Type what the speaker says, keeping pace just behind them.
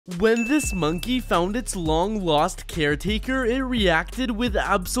When this monkey found its long-lost caretaker, it reacted with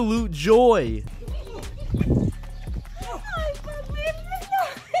absolute joy.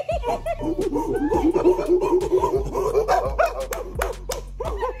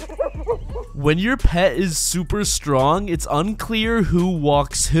 When your pet is super strong, it's unclear who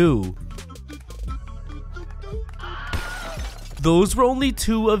walks who. Those were only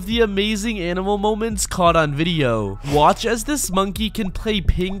two of the amazing animal moments caught on video. Watch as this monkey can play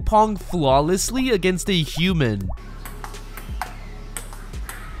ping pong flawlessly against a human.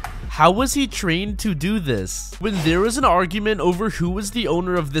 How was he trained to do this? When there was an argument over who was the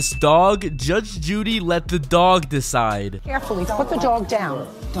owner of this dog, Judge Judy let the dog decide. Carefully, put the dog down.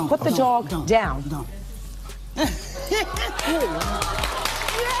 Put the dog down.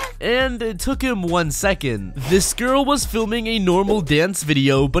 And it took him 1 second. This girl was filming a normal dance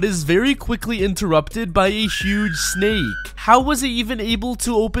video, but is very quickly interrupted by a huge snake. How was it even able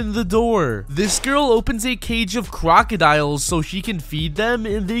to open the door? This girl opens a cage of crocodiles so she can feed them,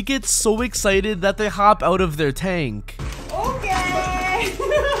 and they get so excited that they hop out of their tank. Okay.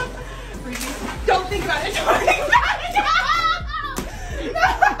 Don't think about it. Don't think about it.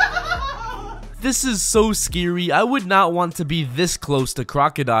 This is so scary. I would not want to be this close to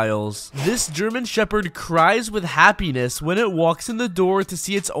crocodiles. This German Shepherd cries with happiness when it walks in the door to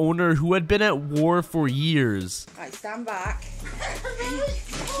see its owner, who had been at war for years. Right, stand back.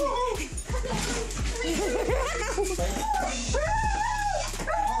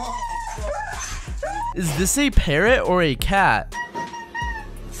 Is this a parrot or a cat?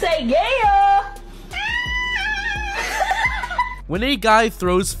 Say yeah. When a guy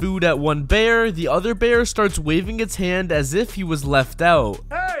throws food at one bear, the other bear starts waving its hand as if he was left out.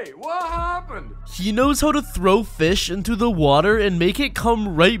 Hey, what happened? He knows how to throw fish into the water and make it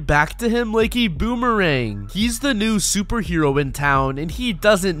come right back to him like a boomerang. He's the new superhero in town, and he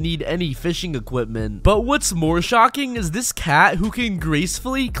doesn't need any fishing equipment. But what's more shocking is this cat who can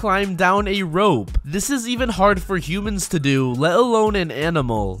gracefully climb down a rope. This is even hard for humans to do, let alone an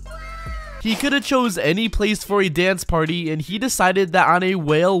animal. He could have chose any place for a dance party, and he decided that on a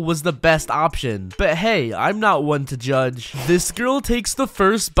whale was the best option. But hey, I'm not one to judge. This girl takes the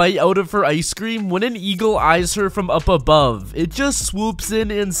first bite out of her ice cream when an eagle eyes her from up above. It just swoops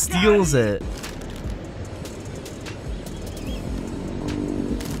in and steals it.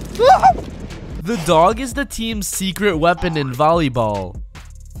 The dog is the team's secret weapon in volleyball.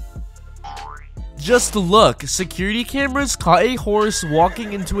 Just look, security cameras caught a horse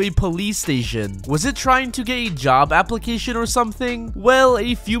walking into a police station. Was it trying to get a job application or something? Well,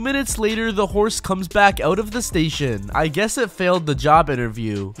 a few minutes later, the horse comes back out of the station. I guess it failed the job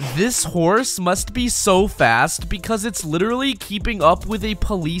interview. This horse must be so fast because it's literally keeping up with a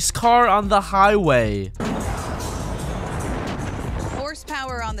police car on the highway.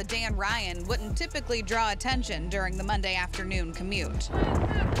 Horsepower on the Dan Ryan wouldn't typically draw attention during the Monday afternoon commute.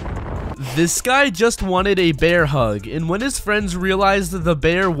 This guy just wanted a bear hug, and when his friends realized that the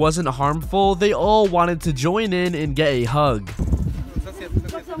bear wasn't harmful, they all wanted to join in and get a hug.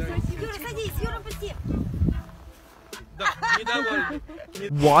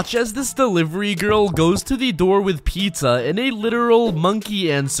 Watch as this delivery girl goes to the door with pizza and a literal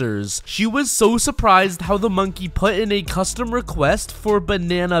monkey answers. She was so surprised how the monkey put in a custom request for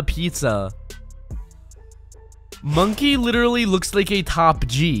banana pizza. Monkey literally looks like a top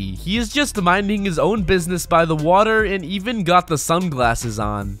G. He is just minding his own business by the water and even got the sunglasses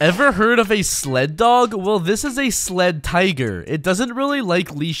on. Ever heard of a sled dog? Well, this is a sled tiger. It doesn't really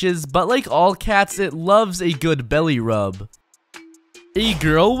like leashes, but like all cats, it loves a good belly rub. A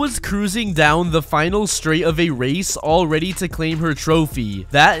girl was cruising down the final straight of a race, all ready to claim her trophy.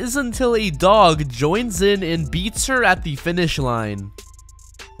 That is until a dog joins in and beats her at the finish line.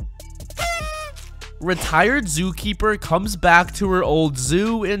 Retired zookeeper comes back to her old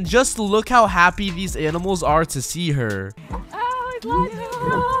zoo, and just look how happy these animals are to see her.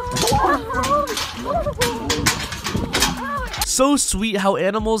 So sweet how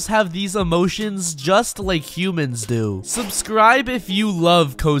animals have these emotions just like humans do. Subscribe if you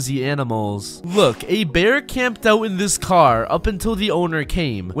love cozy animals. Look, a bear camped out in this car up until the owner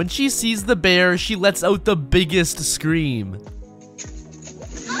came. When she sees the bear, she lets out the biggest scream.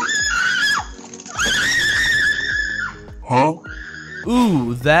 Huh?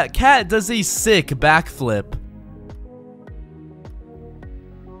 Ooh, that cat does a sick backflip.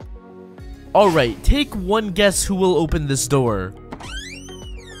 Alright, take one guess who will open this door.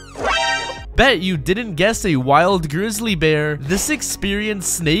 Bet you didn't guess a wild grizzly bear. This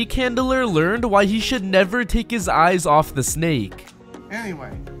experienced snake handler learned why he should never take his eyes off the snake.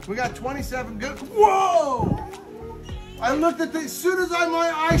 Anyway, we got 27 good. Whoa! I looked at the, as soon as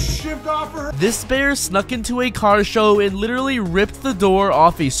my eyes shift off of her. This bear snuck into a car show and literally ripped the door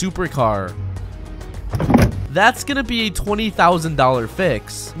off a supercar. That's gonna be a $20,000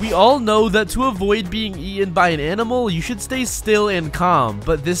 fix. We all know that to avoid being eaten by an animal, you should stay still and calm,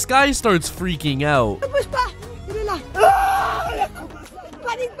 but this guy starts freaking out.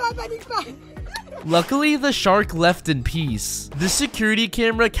 Luckily, the shark left in peace. The security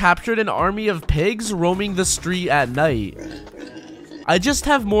camera captured an army of pigs roaming the street at night. I just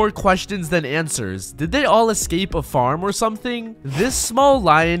have more questions than answers. Did they all escape a farm or something? This small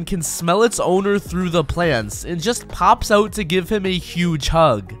lion can smell its owner through the plants and just pops out to give him a huge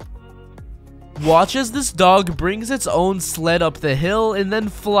hug. Watch as this dog brings its own sled up the hill and then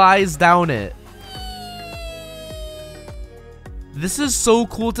flies down it. This is so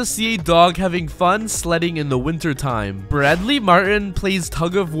cool to see a dog having fun sledding in the wintertime. Bradley Martin plays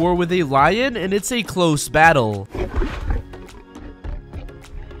tug of war with a lion and it's a close battle.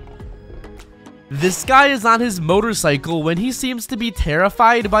 This guy is on his motorcycle when he seems to be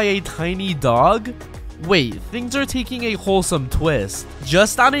terrified by a tiny dog. Wait, things are taking a wholesome twist.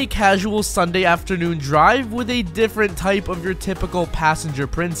 Just on a casual Sunday afternoon drive with a different type of your typical passenger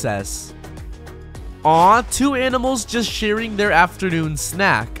princess. Aw, two animals just sharing their afternoon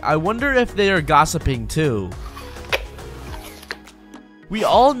snack. I wonder if they are gossiping too. We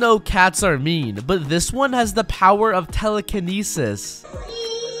all know cats are mean, but this one has the power of telekinesis.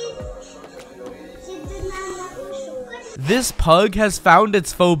 This pug has found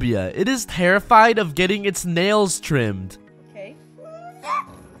its phobia. It is terrified of getting its nails trimmed. Okay.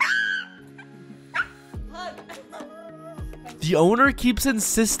 The owner keeps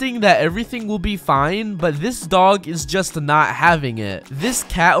insisting that everything will be fine, but this dog is just not having it. This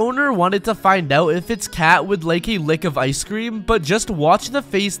cat owner wanted to find out if its cat would like a lick of ice cream, but just watch the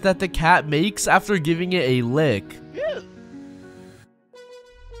face that the cat makes after giving it a lick.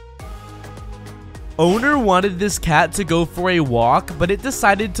 Owner wanted this cat to go for a walk, but it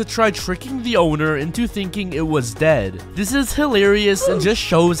decided to try tricking the owner into thinking it was dead. This is hilarious and just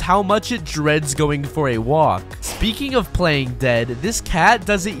shows how much it dreads going for a walk. Speaking of playing dead, this cat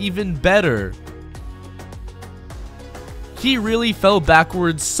does it even better. He really fell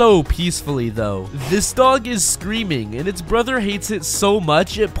backwards so peacefully though. This dog is screaming and its brother hates it so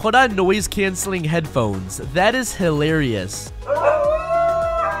much it put on noise cancelling headphones. That is hilarious.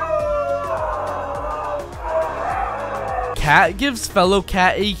 Cat gives fellow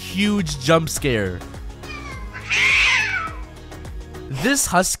cat a huge jump scare. This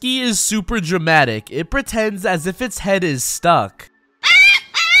husky is super dramatic. It pretends as if its head is stuck.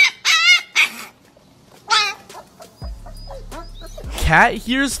 Cat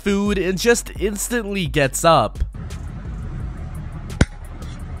hears food and just instantly gets up.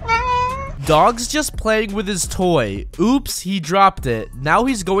 Dog's just playing with his toy. Oops, he dropped it. Now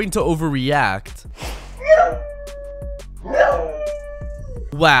he's going to overreact.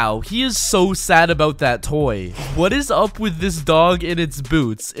 Wow, he is so sad about that toy. What is up with this dog and its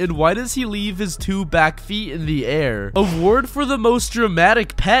boots? And why does he leave his two back feet in the air? Award for the most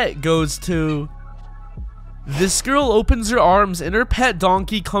dramatic pet goes to... This girl opens her arms and her pet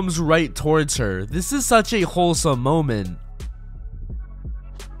donkey comes right towards her. This is such a wholesome moment.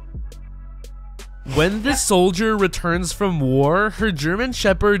 When this soldier returns from war, her German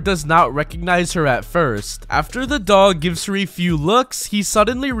Shepherd does not recognize her at first. After the dog gives her a few looks, he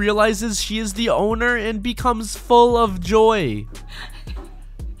suddenly realizes she is the owner and becomes full of joy. It's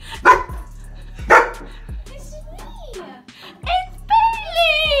me! It's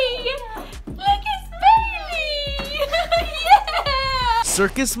Bailey! Look, it's Bailey! Yeah!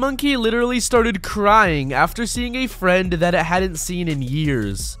 Circus Monkey literally started crying after seeing a friend that it hadn't seen in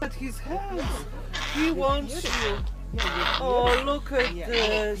years. At his hands. He wants you. Oh, look at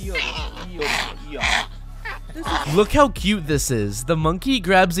this. Look how cute this is. The monkey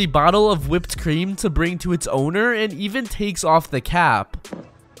grabs a bottle of whipped cream to bring to its owner and even takes off the cap.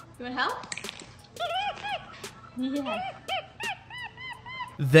 You want help? Yeah.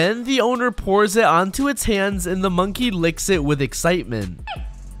 Then the owner pours it onto its hands and the monkey licks it with excitement.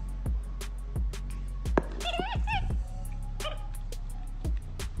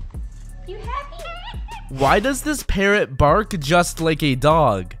 You happy? Why does this parrot bark just like a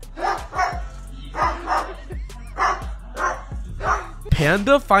dog?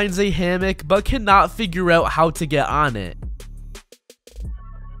 Panda finds a hammock but cannot figure out how to get on it.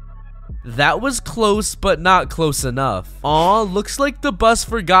 That was close but not close enough. Aw, looks like the bus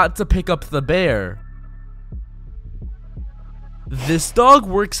forgot to pick up the bear. This dog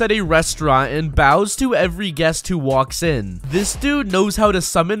works at a restaurant and bows to every guest who walks in. This dude knows how to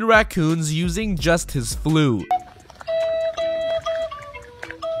summon raccoons using just his flute.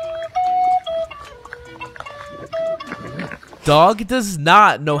 Dog does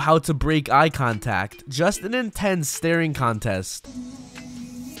not know how to break eye contact, just an intense staring contest.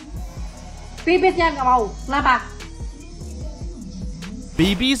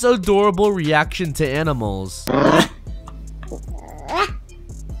 Baby's adorable reaction to animals.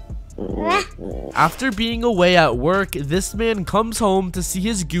 After being away at work, this man comes home to see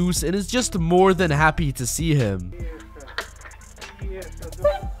his goose and is just more than happy to see him.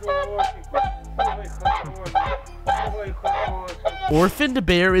 Orphaned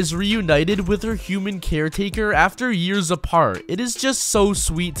bear is reunited with her human caretaker after years apart. It is just so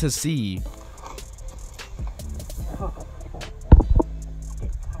sweet to see.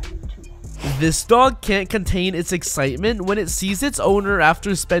 This dog can't contain its excitement when it sees its owner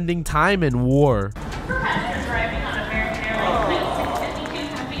after spending time in war.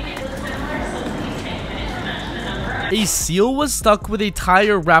 A seal was stuck with a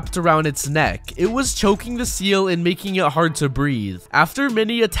tire wrapped around its neck. It was choking the seal and making it hard to breathe. After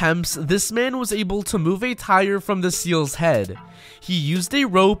many attempts, this man was able to move a tire from the seal's head. He used a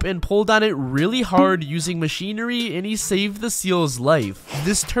rope and pulled on it really hard using machinery, and he saved the seal's life.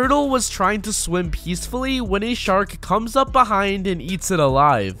 This turtle was trying to swim peacefully when a shark comes up behind and eats it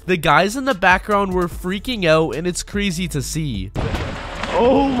alive. The guys in the background were freaking out, and it's crazy to see.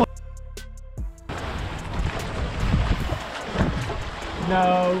 Oh my.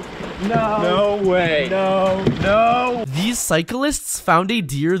 No. No way. No. These cyclists found a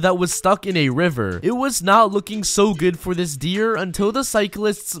deer that was stuck in a river. It was not looking so good for this deer until the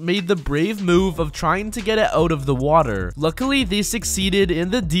cyclists made the brave move of trying to get it out of the water. Luckily, they succeeded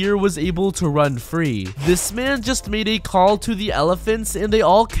and the deer was able to run free. This man just made a call to the elephants and they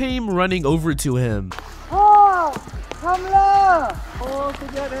all came running over to him. Oh, come on. Oh,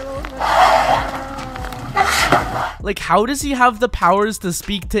 like, how does he have the powers to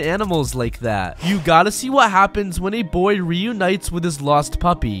speak to animals like that? You gotta see what happens when a boy reunites with his lost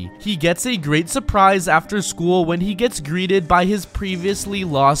puppy. He gets a great surprise after school when he gets greeted by his previously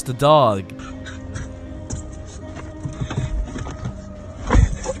lost dog.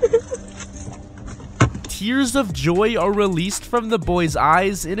 Tears of joy are released from the boy's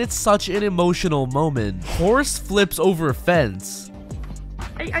eyes, and it's such an emotional moment. Horse flips over fence.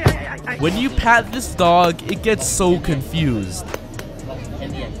 When you pat this dog, it gets so confused.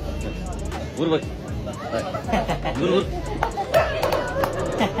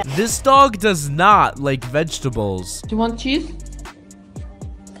 This dog does not like vegetables. Do you want cheese?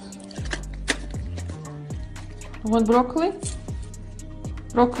 You want broccoli?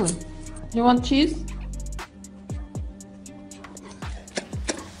 Broccoli. You want cheese?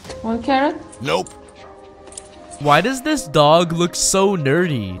 Want carrot? Nope. Why does this dog look so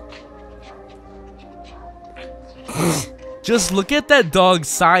nerdy? Just look at that dog's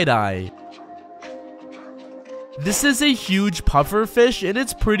side eye. This is a huge puffer fish and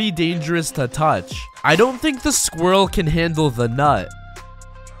it's pretty dangerous to touch. I don't think the squirrel can handle the nut.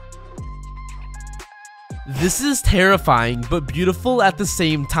 This is terrifying but beautiful at the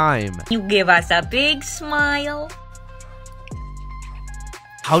same time. You give us a big smile.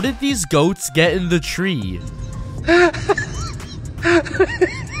 How did these goats get in the tree?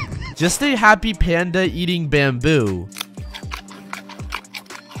 Just a happy panda eating bamboo.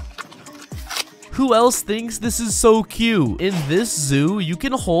 Who else thinks this is so cute? In this zoo, you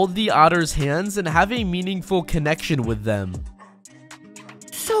can hold the otter's hands and have a meaningful connection with them.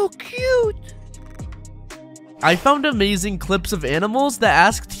 So cute. I found amazing clips of animals that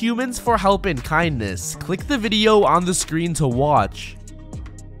asked humans for help and kindness. Click the video on the screen to watch.